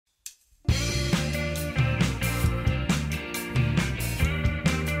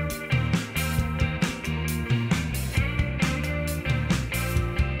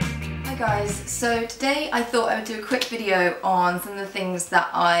guys, so today I thought I would do a quick video on some of the things that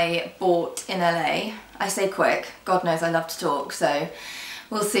I bought in LA. I say quick, God knows I love to talk, so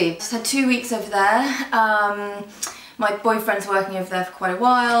we'll see. Just had 2 weeks over there. My boyfriend's working over there for quite a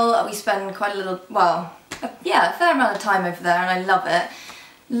while. We spend quite a little, well, yeah, a fair amount of time over there and I love it.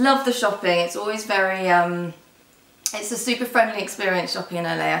 Love the shopping, it's always very, it's a super friendly experience shopping in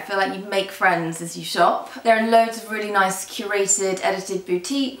LA. I feel like you make friends as you shop. There are loads of really nice curated, edited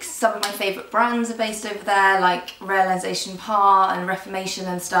boutiques. Some of my favourite brands are based over there, like Realization Pa and Reformation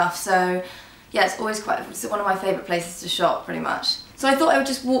and stuff. So yeah, it's always it's one of my favourite places to shop pretty much. So I thought I would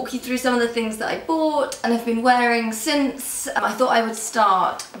just walk you through some of the things that I bought and have been wearing since. I thought I would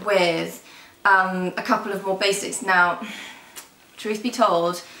start with a couple of more basics. Now, truth be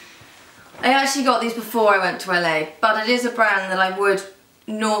told, I actually got these before I went to LA, but it is a brand that I would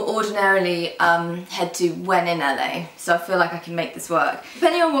not ordinarily head to when in LA, so I feel like I can make this work.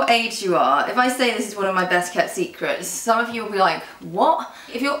 Depending on what age you are, if I say this is one of my best kept secrets, some of you will be like, what?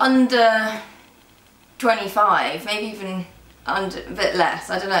 If you're under 25, maybe even a bit less,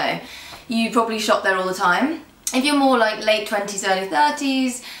 I don't know, you probably shop there all the time. If you're more like late 20s, early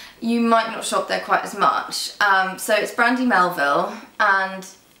 30s, you might not shop there quite as much. So it's Brandy Melville, and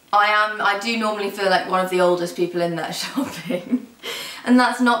I do normally feel like one of the oldest people in there shopping. And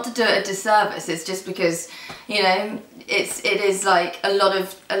that's not to do it a disservice, it's just because, you know, it is like a lot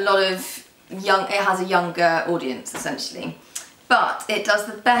of young, it has a younger audience essentially. But it does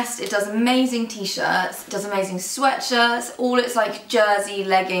the best, it does amazing t-shirts, it does amazing sweatshirts, all its like jersey,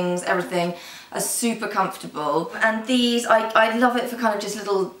 leggings, everything are super comfortable. And these, I love it for kind of just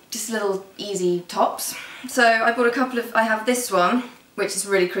little easy tops. So I bought a couple of, I have this one, which is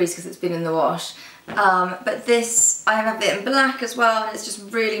really creased because it's been in the wash. But this, I have it in black as well, and it's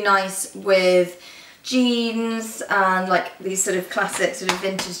just really nice with jeans and like these sort of classic sort of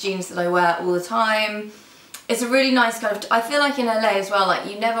vintage jeans that I wear all the time. It's a really nice kind of, I feel like in LA as well,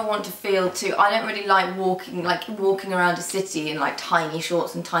 like you never want to feel too, I don't really like walking around a city in like tiny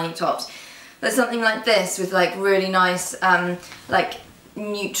shorts and tiny tops. But something like this with like really nice, like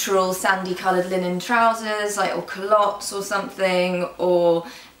neutral sandy coloured linen trousers, like, or culottes or something, or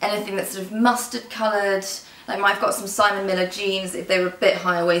anything that's sort of mustard coloured. Like I've got some Simon Miller jeans. If they were a bit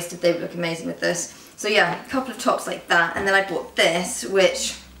higher waisted, they would look amazing with this. So yeah, a couple of tops like that. And then I bought this,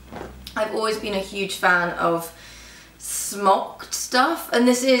 which I've always been a huge fan of smocked stuff. And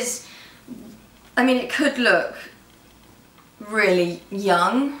this is, I mean, it could look really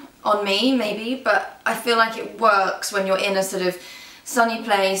young on me maybe, but I feel like it works when you're in a sort of sunny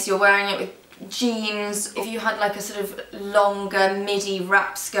place, you're wearing it with jeans. If you had like a sort of longer midi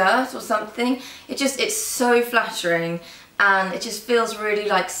wrap skirt or something, it's so flattering and it just feels really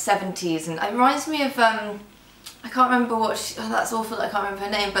like 70s, and it reminds me of I can't remember what oh, that's awful, I can't remember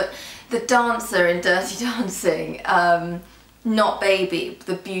her name, but the dancer in Dirty Dancing, not Baby,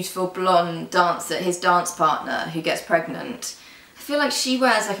 the beautiful blonde dancer, his dance partner who gets pregnant. I feel like she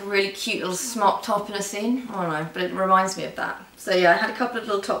wears like a really cute little smock top in a scene. I don't know, but it reminds me of that. So yeah, I had a couple of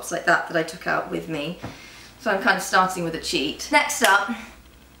little tops like that I took out with me. So I'm kind of starting with a cheat. Next up,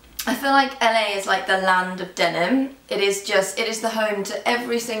 I feel like LA is like the land of denim. It is the home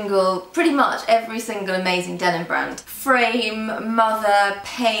to pretty much every single amazing denim brand. Frame, Mother,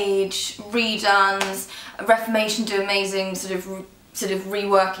 Page, Redones, Reformation do amazing sort of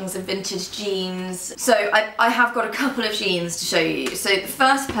reworkings of vintage jeans. So I have got a couple of jeans to show you. So the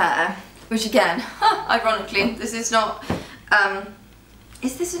first pair, which again, ironically, this is not,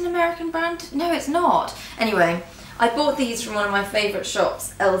 is this an American brand? No, it's not. Anyway, I bought these from one of my favourite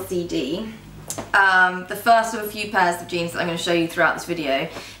shops, LCD. The first of a few pairs of jeans that I'm going to show you throughout this video.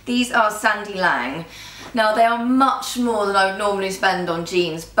 These are Sandy Lang. Now they are much more than I would normally spend on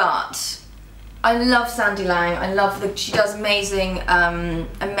jeans, but I love Sandy Lang. I love she does amazing,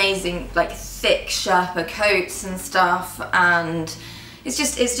 amazing like thick Sherpa coats and stuff, and I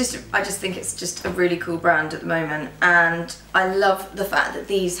just think it's just a really cool brand at the moment. And I love the fact that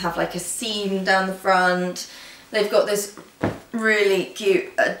these have like a seam down the front. They've got this really cute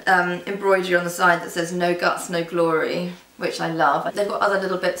embroidery on the side that says "No guts, no glory," which I love. They've got other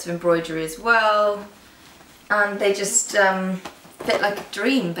little bits of embroidery as well, and they just fit like a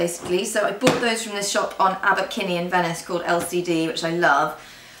dream basically. So I bought those from this shop on Abbot Kinney in Venice called LCD, which I love.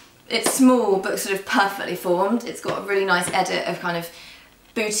 It's small but sort of perfectly formed. It's got a really nice edit of kind of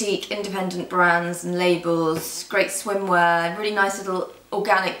boutique independent brands and labels, great swimwear, really nice little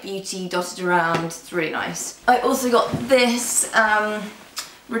organic beauty dotted around. It's really nice. I also got this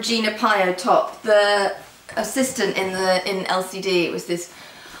Regina Pio top. The assistant in LCD, it was this,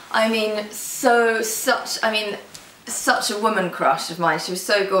 I mean, such a woman crush of mine. She was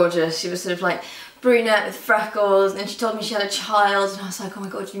so gorgeous. She was sort of like brunette with freckles, and she told me she had a child, and I was like, oh my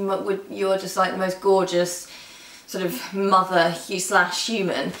god, you're just like the most gorgeous sort of mother slash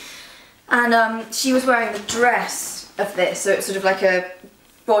human. And she was wearing the dress of this, so it's sort of like a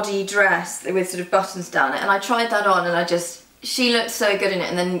body dress with sort of buttons down it, and I tried that on, and she looked so good in it,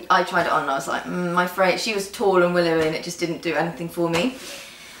 and then I tried it on and I was like, my friend, she was tall and willowy and it just didn't do anything for me.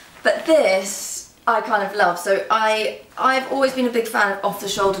 But this I kind of love. So I've always been a big fan of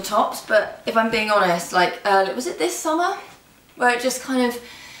off-the-shoulder tops, but if I'm being honest, like was it this summer where it just kind of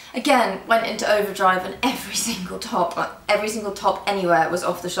again went into overdrive, and every single top anywhere was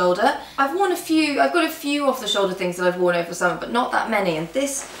off the shoulder. I've got a few off the shoulder things that I've worn over summer, but not that many, and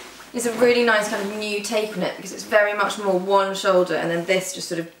this is a really nice kind of new take on it because it's very much more one shoulder, and then this just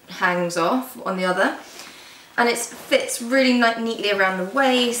sort of hangs off on the other. And it fits really neatly around the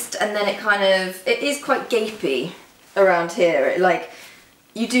waist, and then it is quite gapey around here.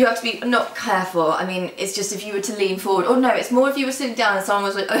 You do have to be not careful. I mean, it's just if you were to lean forward, or no, it's more if you were sitting down and someone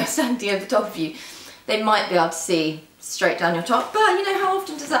was like standing over the top of you, they might be able to see straight down your top, but you know, how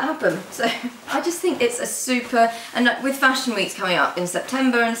often does that happen? So I just think it's a super, and with fashion weeks coming up in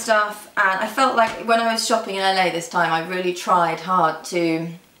September and stuff, and I felt like when I was shopping in LA this time, I really tried hard to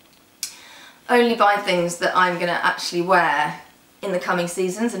only buy things that I'm going to actually wear in the coming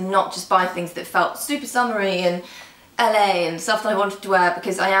seasons, and not just buy things that felt super summery and LA and stuff that I wanted to wear,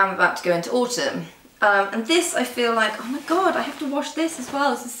 because I am about to go into autumn. And this, I feel like, oh my god, I have to wash this as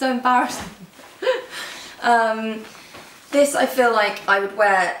well, this is so embarrassing. This I feel like I would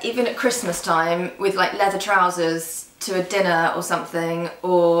wear even at Christmas time with like leather trousers to a dinner or something,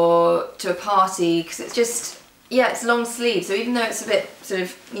 or to a party, because it's just, yeah, it's long sleeve, so even though it's a bit sort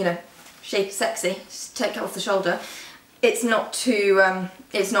of, you know, sexy, just take it off the shoulder, it's not too,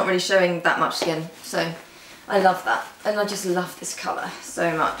 it's not really showing that much skin, so I love that, and I just love this colour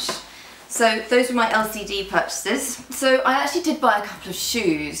so much. So those were my LCD purchases. So I actually did buy a couple of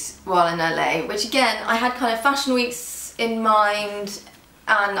shoes while in LA, which again, I had kind of fashion weeks in mind,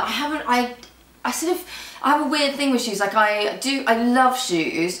 and I have a weird thing with shoes. Like I love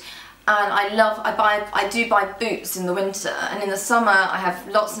shoes, and I do buy boots in the winter, and in the summer I have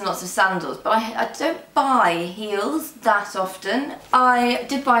lots and lots of sandals, but I don't buy heels that often. I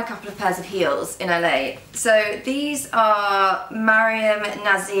did buy a couple of pairs of heels in LA. So these are Mariam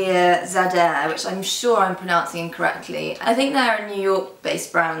Nazir Zadeh, which I'm sure I'm pronouncing incorrectly. I think they're a New York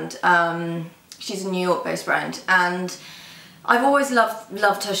based brand. She's a New York based brand, and I've always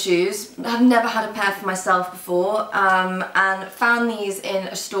loved her shoes. I've never had a pair for myself before, and found these in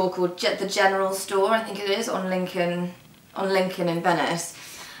a store called the General Store, I think it is, on Lincoln in Venice.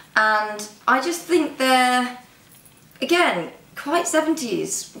 And I just think they're, again, quite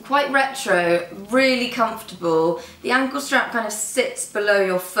 70s, quite retro, really comfortable. The ankle strap kind of sits below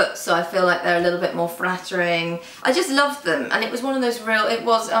your foot, so I feel like they're a little bit more flattering. I just loved them, and it was one of those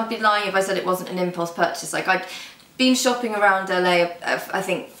I'd be lying if I said it wasn't an impulse purchase. Like, I'd been shopping around LA, I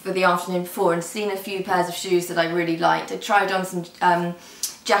think, for the afternoon before, and seen a few pairs of shoes that I really liked. I tried on some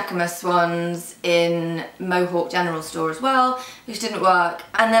Jacquemus ones in Mohawk General Store as well, which didn't work.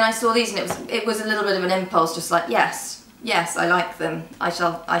 And then I saw these, and it was a little bit of an impulse, just like, yes, I like them. I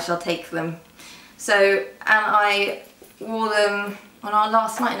shall take them. So, and I wore them on our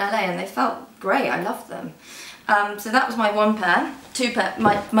last night in LA, and they felt great. I loved them. So that was my one pair,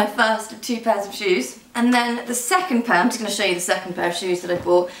 my first of two pairs of shoes. And then the second pair, I'm just going to show you the second pair of shoes that I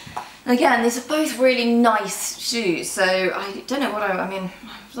bought. And again, these are both really nice shoes, so I don't know what I mean,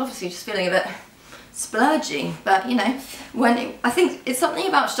 I was obviously just feeling a bit splurgy, but you know, I think it's something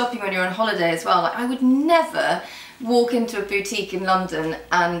about shopping when you're on holiday as well. Like, I would never walk into a boutique in London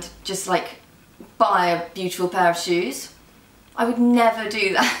and just like buy a beautiful pair of shoes. I would never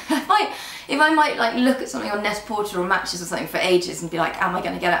do that. If I might like look at something on Net-a-Porter or Matches or something for ages and be like, am I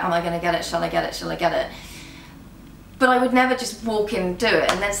going to get it, am I going to get it, shall I get it, shall I get it? But I would never just walk in and do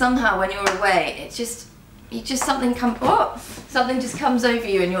it, and then somehow when you're away, something just comes over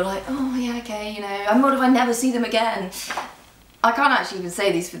you, and you're like, oh yeah, okay, you know, and what if I never see them again? I can't actually even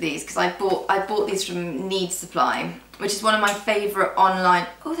say these for these, because I bought these from Need Supply, which is one of my favourite online,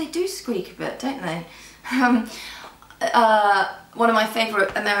 oh, they do squeak a bit, don't they? One of my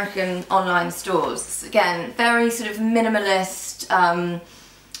favourite American online stores. Again, very sort of minimalist. I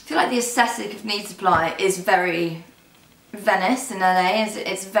feel like the aesthetic of Need Supply is very Venice in LA.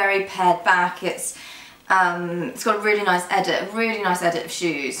 It's very pared back. It's got a really nice edit of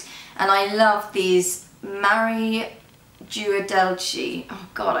shoes, and I love these Mari Giudelci. Oh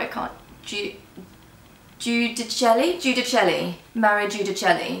God, I can't. Giudicelli, Mario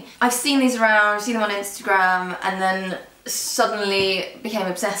Giudicelli. I've seen these around, I've seen them on Instagram, and then suddenly became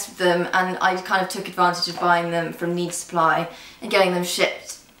obsessed with them, and I kind of took advantage of buying them from Need Supply and getting them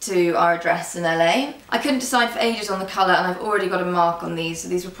shipped to our address in LA. I couldn't decide for ages on the colour, and I've already got a mark on these, so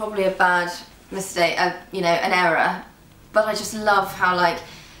these were probably a bad mistake, you know, an error. But I just love how like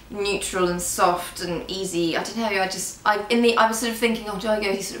neutral and soft and easy. I don't know, I was sort of thinking, oh, do I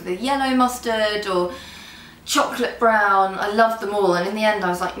go sort of the yellow mustard or chocolate brown? I loved them all, and in the end I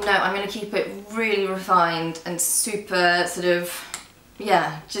was like, no, I'm going to keep it really refined and super sort of,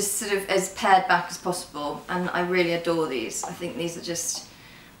 yeah, just sort of as pared back as possible, and I really adore these. I think these are just,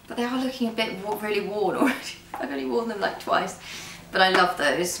 but they are looking a bit really worn already. I've only worn them like twice, but I love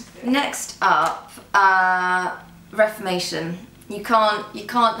those. Next up, Reformation. You can't,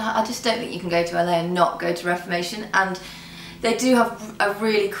 I just don't think you can go to LA and not go to Reformation, and they do have a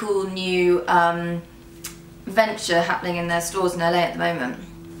really cool new venture happening in their stores in LA at the moment.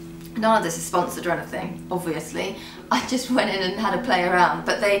 None of this is sponsored or anything, obviously. I just went in and had a play around,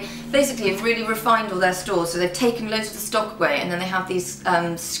 but they basically have really refined all their stores, so they've taken loads of the stock away, and then they have these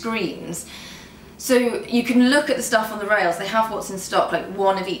screens. So you can look at the stuff on the rails. They have what's in stock, like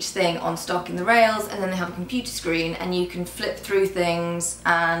one of each thing on stock in the rails, and then they have a computer screen, and you can flip through things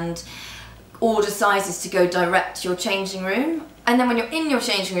and order sizes to go direct to your changing room. And then when you're in your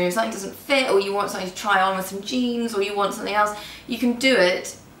changing room, if something doesn't fit, or you want something to try on with some jeans, or you want something else, you can do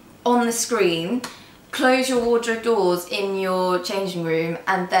it on the screen, close your wardrobe doors in your changing room,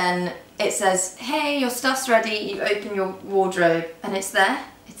 and then it says, hey, your stuff's ready, you open your wardrobe, and it's there.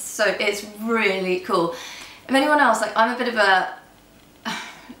 It's really cool. If anyone else, like, I'm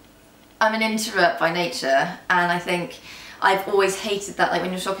an introvert by nature, and I think I've always hated that, like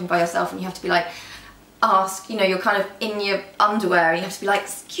when you're shopping by yourself and you have to be like, ask, you know, you're kind of in your underwear and you have to be like,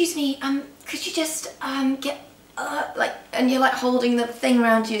 excuse me, could you just get, like, and you're like holding the thing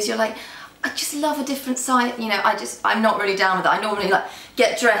around you, so you're like, I just love a different side, you know, I'm not really down with it. I normally like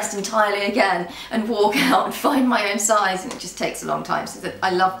get dressed entirely again and walk out and find my own size, and it just takes a long time, so that I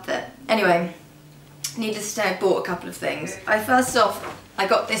loved it. Anyway, needless to say, I bought a couple of things. First off, I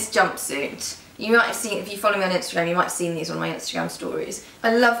got this jumpsuit. You might have seen, if you follow me on Instagram, you might have seen these on my Instagram stories.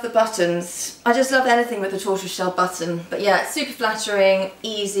 I love the buttons. I just love anything with a tortoiseshell button. But yeah, it's super flattering,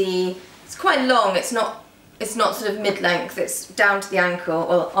 easy. It's quite long, it's not sort of mid-length, it's down to the ankle,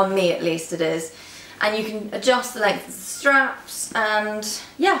 well, on me at least it is. And you can adjust the length of the straps, and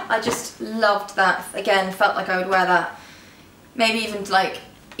yeah, I just loved that. Again, felt like I would wear that maybe even to like,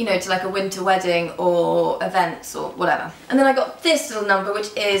 you know, to like a winter wedding or events or whatever. And then I got this little number,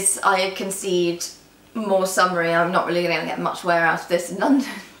 which is, I conceived, more summery. I'm not really going to get much wear out of this in London,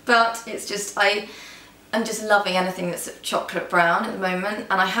 but it's just, I'm just loving anything that's sort of chocolate brown at the moment,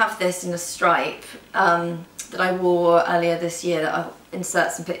 and I have this in a stripe that I wore earlier this year that I'll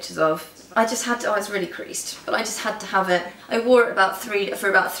insert some pictures of. I just had to, oh, it's really creased, but I just had to have it. I wore it for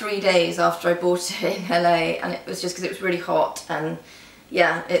about 3 days after I bought it in LA, and it was just because it was really hot, and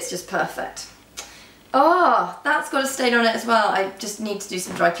yeah, it's just perfect. Oh, that's got a stain on it as well. I just need to do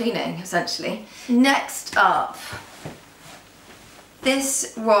some dry cleaning, essentially. Next up,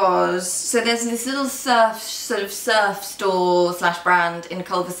 this was, so there's this little surf store / brand in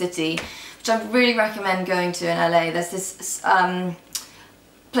Culver City, which I really recommend going to in LA. There's this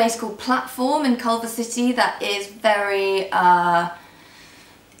place called Platform in Culver City that is very,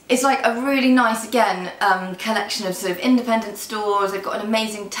 it's like a really nice, again, collection of sort of independent stores. They've got an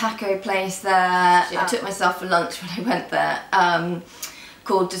amazing taco place there. I took myself for lunch when I went there,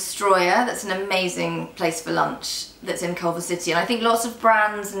 called Destroyer. That's an amazing place for lunch that's in Culver City. And I think lots of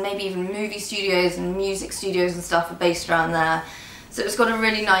brands and maybe even movie studios and music studios and stuff are based around there. So it's got a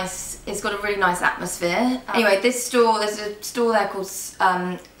really nice, atmosphere. Anyway, this store, there's a store there called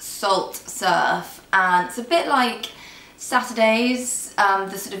Salt Surf, and it's a bit like Saturdays,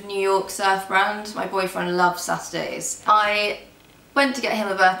 the sort of New York surf brand. My boyfriend loves Saturdays. I went to get him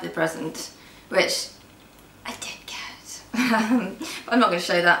a birthday present, which I did get. I'm not going to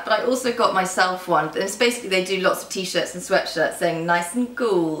show that, but I also got myself one. It's basically, they do lots of t-shirts and sweatshirts saying nice and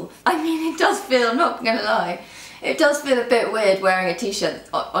cool. I mean, it does feel, I'm not going to lie, it does feel a bit weird wearing a t-shirt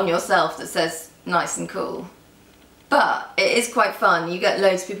on yourself that says nice and cool. But it is quite fun. You get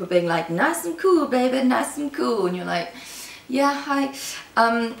loads of people being like, nice and cool, baby, nice and cool. And you're like, yeah, hi.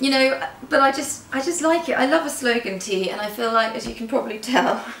 You know, but I just like it. I love a slogan tee, and I feel like, as you can probably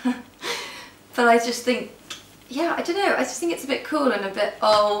tell, but I just think, yeah, I don't know, I just think it's a bit cool and a bit,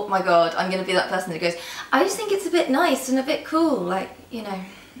 oh my god, I'm going to be that person that goes, I just think it's a bit nice and a bit cool, like, you know,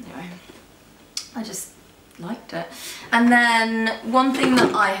 anyway, I just liked it. And then one thing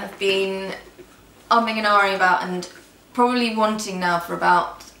that I have been umming and ahhing about and probably wanting now for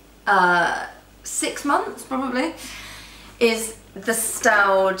about 6 months probably, is the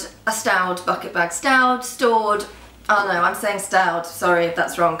a stowed bucket bag. Stored, oh no, I'm saying stowed, sorry if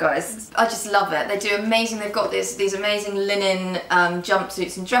that's wrong guys. I just love it. They do amazing, they've got these amazing linen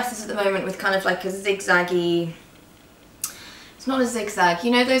jumpsuits and dresses at the moment with kind of like a zigzaggy, it's not a zigzag, you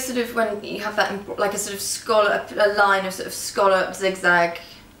know those sort of, when you have that, like a sort of scallop, a line of sort of scallop zigzag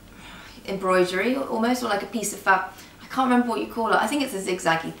embroidery almost, or like a piece of fabric, I can't remember what you call it, I think it's a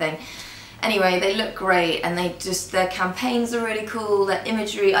zigzaggy thing. Anyway, they look great, and their campaigns are really cool, their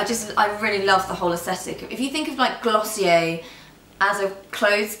imagery, I really love the whole aesthetic. If you think of like Glossier as a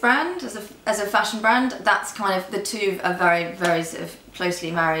clothes brand, as a fashion brand, that's kind of, the two are very, very sort of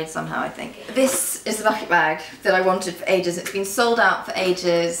closely married somehow, I think. This is the bucket bag that I wanted for ages. It's been sold out for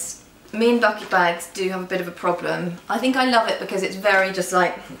ages. Me and bucket bags do have a bit of a problem. I think I love it because it's very just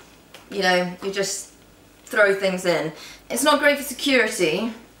like, you know, you just throw things in. It's not great for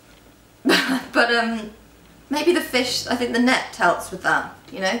security, but maybe the fish, I think the net helps with that,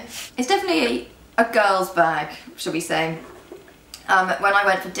 you know? It's definitely a girl's bag, shall we say. When I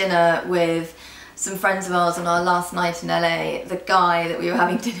went for dinner with some friends of ours on our last night in LA, the guy that we were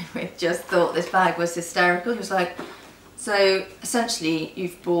having dinner with just thought this bag was hysterical. He was like, so essentially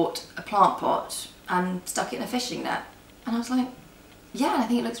you've bought a plant pot and stuck it in a fishing net. And I was like, yeah, I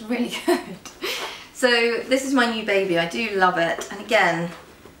think it looks really good. So this is my new baby, I do love it. And again,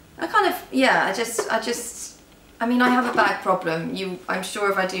 I kind of, yeah, I mean, I have a bag problem. I'm sure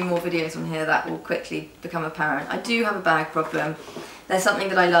if I do more videos on here, that will quickly become apparent. I do have a bag problem. There's something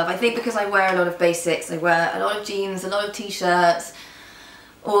that I love. I think because I wear a lot of basics, I wear a lot of jeans, a lot of t-shirts,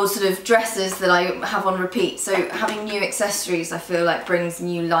 or sort of dresses that I have on repeat. So having new accessories, I feel like brings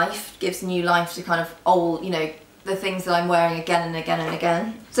new life, gives new life to kind of old, you know, the things that I'm wearing again and again and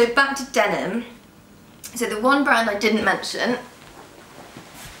again. So back to denim. So the one brand I didn't mention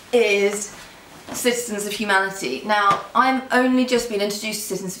is Citizens of Humanity. Now, I'm only just been introduced to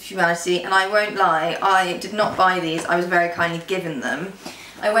Citizens of Humanity, and I won't lie, I did not buy these, I was very kindly given them.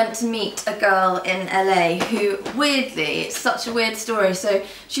 I went to meet a girl in LA who, weirdly, it's such a weird story, so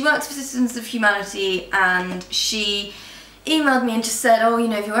she works for Citizens of Humanity, and she emailed me and just said, oh, you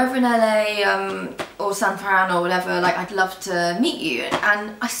know, if you're ever in LA, or San Fran or whatever, like, I'd love to meet you.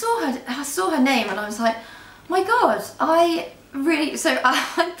 And I saw her name, and I was like, my God, I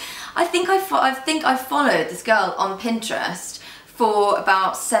think I've followed this girl on Pinterest for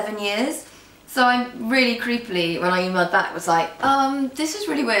about 7 years. So I'm really creepily, when I emailed back, was like, this is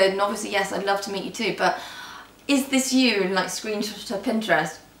really weird, and obviously yes, I'd love to meet you too, but is this you? And like screenshot her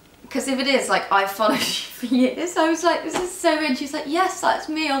Pinterest. Because if it is, like, I've followed you for years. I was like, this is so weird. She's like, yes, that's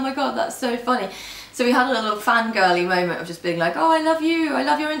me, oh my God, that's so funny. So we had a little fangirly moment of just being like, oh, I love you, I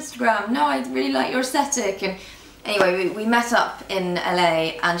love your Instagram, no, I really like your aesthetic. And anyway, we met up in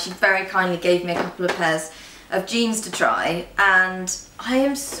LA, and she very kindly gave me a couple of pairs of jeans to try, and I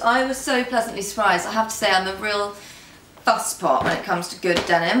was so pleasantly surprised. I have to say, I'm a real fusspot when it comes to good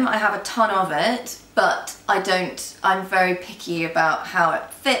denim. I have a ton of it, but I'm very picky about how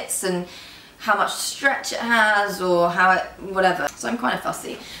it fits and how much stretch it has, or how it, whatever. So I'm kind of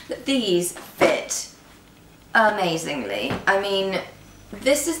fussy. But these fit amazingly. I mean,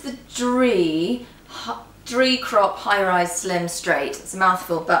 this is the Dree Crop High Rise Slim Straight. It's a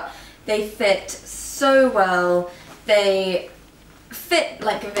mouthful, but they fit so well. They fit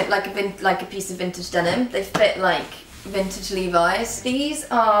like a piece of vintage denim. They fit like vintage Levi's. These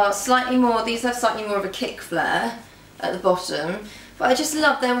have slightly more of a kick flare at the bottom, but I just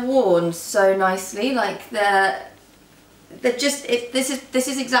love, they're worn so nicely. Like they're just, this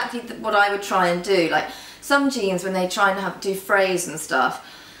is exactly what I would try and do. Like some jeans, when they try and do frays and stuff,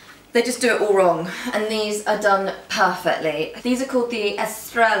 they just do it all wrong, and these are done perfectly. These are called the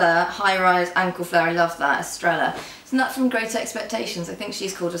Estrella High Rise Ankle Flare. I love that, Estrella. Isn't that from Great Expectations? I think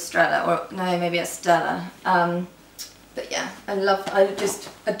she's called Estrella, or no, maybe it's Stella. But yeah, I just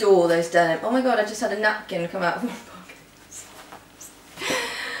adore those denim. Oh my God, I just had a napkin come out of my pocket.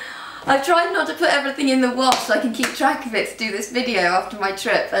 I've tried not to put everything in the wash so I can keep track of it to do this video after my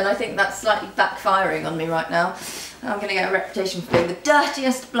trip, and I think that's slightly backfiring on me right now. I'm going to get a reputation for being the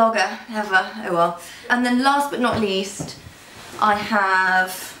dirtiest blogger ever. Oh well. And then last but not least, I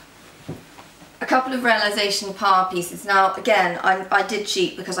have a couple of Realization Power pieces. Now again, I did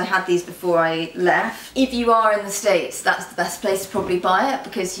cheat because I had these before I left. If you are in the States, that's the best place to probably buy it,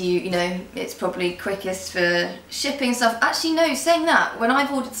 because you know, it's probably quickest for shipping stuff. Actually no, saying that, when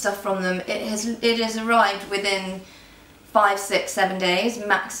I've ordered stuff from them, it has arrived within 5, 6, 7 days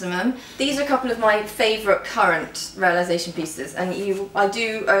maximum. These are a couple of my favourite current realisation pieces, and I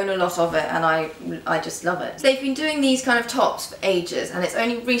do own a lot of it, and I just love it. They've been doing these kind of tops for ages, and it's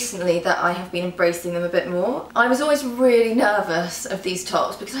only recently that I have been embracing them a bit more. I was always really nervous of these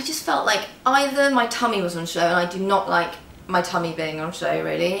tops because I just felt like either my tummy was on show, and I do not like my tummy being on show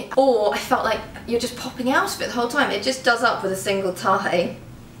really, or I felt like you're just popping out of it the whole time. It just does up with a single tie.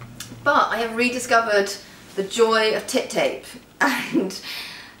 But I have rediscovered the joy of tit tape, and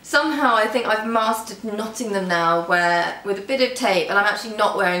somehow I think I've mastered knotting them now, where with a bit of tape, and I'm actually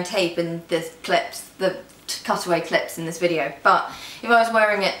not wearing tape in this clips, the cutaway clips in this video, but if I was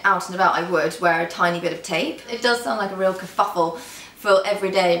wearing it out and about I would wear a tiny bit of tape. It does sound like a real kerfuffle for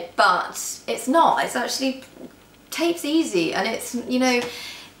every day, but it's not. It's actually, tape's easy, and it's, you know,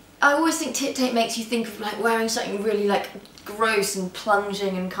 I always think tit tape makes you think of like wearing something really like gross and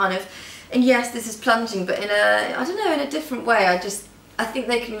plunging and kind of, and yes, this is plunging, but in a, I don't know, in a different way. I think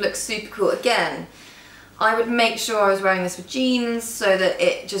they can look super cool. Again, I would make sure I was wearing this with jeans so that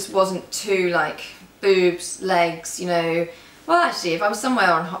it just wasn't too like boobs, legs, you know. Well, actually, if I was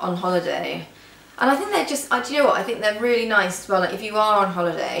somewhere on holiday, and I think they're just, do you know what, I think they're really nice as well. Like if you are on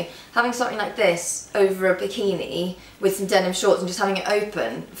holiday, having something like this over a bikini with some denim shorts and just having it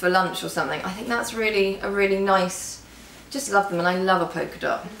open for lunch or something, I think that's really a really nice, just love them, and I love a polka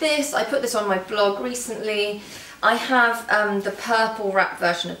dot. This, I put this on my blog recently. I have the purple wrap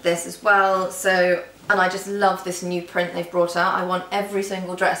version of this as well, so, and I just love this new print they've brought out. I want every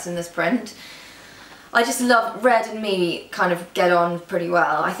single dress in this print. I just love red, and me kind of get on pretty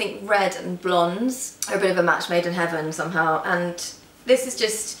well. I think red and blondes are a bit of a match made in heaven somehow, and this is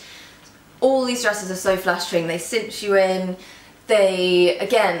just, all these dresses are so flattering. They cinch you in. They,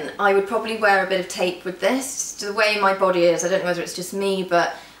 again, I would probably wear a bit of tape with this. The way my body is, I don't know whether it's just me,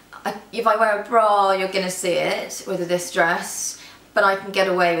 but if I wear a bra, you're going to see it with this dress, but I can get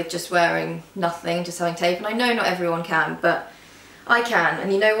away with just wearing nothing, just having tape, and I know not everyone can, but I can,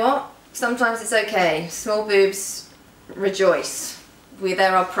 and you know what? Sometimes it's okay. Small boobs, rejoice.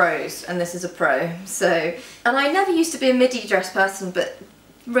 There are pros, and this is a pro. So, and I never used to be a midi dress person, but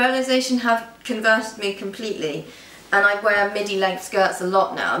realisation have converted me completely. And I wear midi length skirts a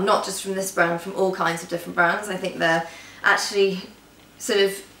lot now, not just from this brand, from all kinds of different brands. I think they're actually sort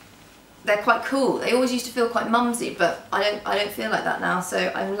of, they're quite cool. They always used to feel quite mumsy, but I don't feel like that now,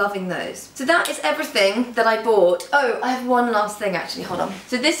 so I'm loving those. So that is everything that I bought. Oh, I have one last thing actually, hold on.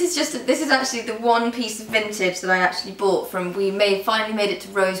 So this is actually the one piece of vintage that I actually bought from, finally made it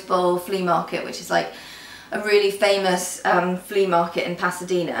to Rose Bowl Flea Market, which is like a really famous flea market in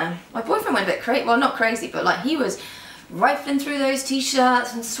Pasadena. My boyfriend went a bit crazy, well not crazy, but like he was rifling through those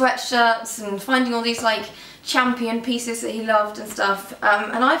t-shirts and sweatshirts and finding all these like champion pieces that he loved and stuff,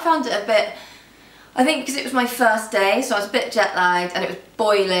 and I found it a bit, I think because it was my first day, so I was a bit jet lagged and it was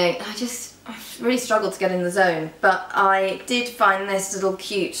boiling, I really struggled to get in the zone, but I did find this little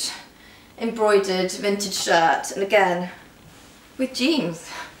cute embroidered vintage shirt, and again with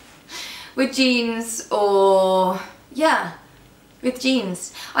jeans or yeah, with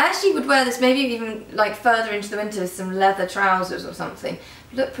jeans. I actually would wear this maybe even like further into the winter with some leather trousers or something.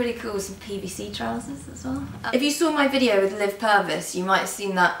 Look pretty cool with some PVC trousers as well. If you saw my video with Liv Purvis, you might have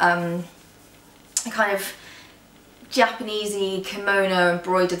seen that kind of Japanesey kimono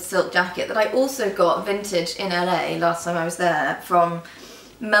embroidered silk jacket that I also got vintage in LA last time I was there from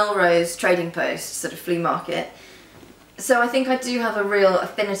Melrose Trading Post sort of flea market. So I think I do have a real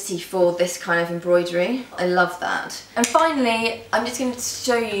affinity for this kind of embroidery. I love that. And finally, I'm just going to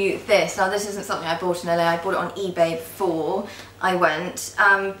show you this. Now this isn't something I bought in LA, I bought it on eBay before I went,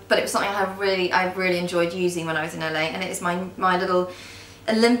 but it was something I really enjoyed using when I was in LA, and it is my little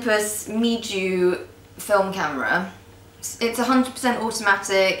Olympus Miju film camera. It's 100%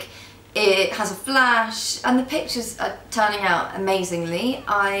 automatic, it has a flash, and the pictures are turning out amazingly.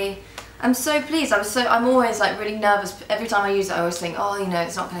 I'm so pleased. I'm always like really nervous. Every time I use it I always think, oh, you know,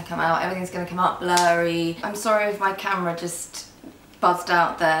 it's not going to come out, everything's going to come out blurry. I'm sorry if my camera just buzzed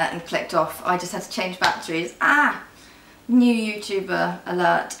out there and clicked off. I just had to change batteries. Ah! New YouTuber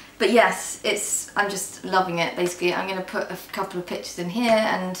alert. But yes, I'm just loving it basically. I'm going to put a couple of pictures in here,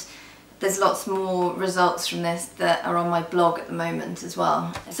 and there's lots more results from this that are on my blog at the moment as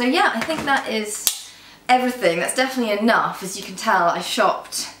well. So yeah, I think that is everything. That's definitely enough. As you can tell, I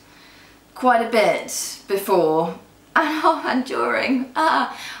shopped quite a bit before and during.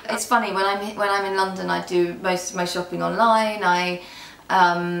 It's funny, when I'm in London I do most of my shopping online.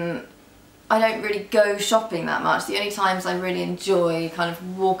 I don't really go shopping that much. The only times I really enjoy kind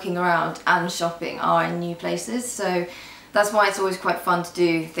of walking around and shopping are in new places, so that's why it's always quite fun to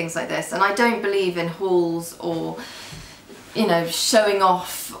do things like this. And I don't believe in hauls or you know, showing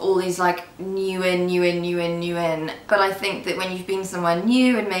off all these like new in. But I think that when you've been somewhere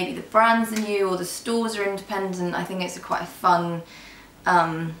new and maybe the brands are new or the stores are independent, I think it's quite a fun,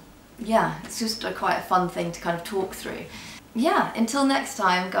 yeah, it's just quite a fun thing to kind of talk through. Yeah, until next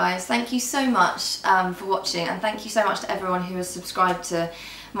time guys, thank you so much for watching, and thank you so much to everyone who has subscribed to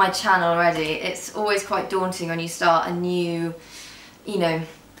my channel already. It's always quite daunting when you start a new, you know,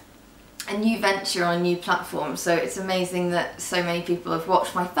 a new venture on a new platform, so it's amazing that so many people have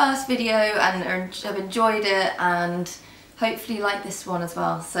watched my first video and have enjoyed it, and hopefully like this one as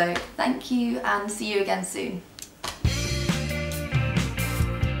well. So thank you, and see you again soon.